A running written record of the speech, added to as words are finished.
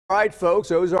All right,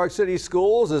 folks, Ozark City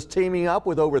Schools is teaming up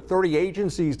with over 30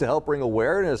 agencies to help bring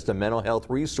awareness to mental health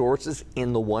resources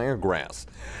in the Wiregrass.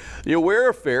 The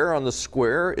Aware Fair on the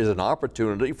Square is an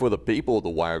opportunity for the people of the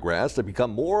Wiregrass to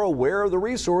become more aware of the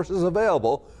resources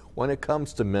available when it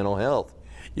comes to mental health.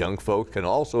 Young folks can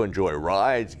also enjoy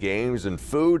rides, games, and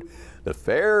food. The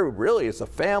fair really is a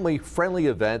family-friendly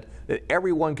event that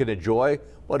everyone can enjoy,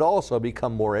 but also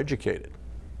become more educated.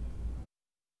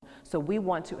 So we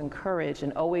want to encourage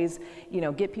and always,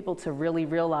 get people to really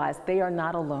realize they are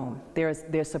not alone. There's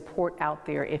support out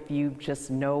there if you just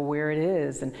know where it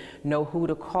is and know who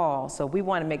to call. So we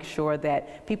want to make sure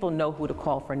that people know who to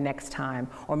call for next time,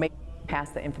 or maybe pass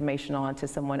the information on to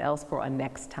someone else for a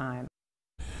next time.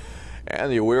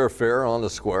 And the Aware Fair on the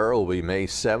Square will be May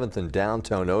 7th in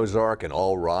downtown Ozark, and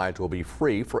all rides will be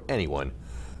free for anyone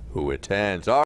who attends.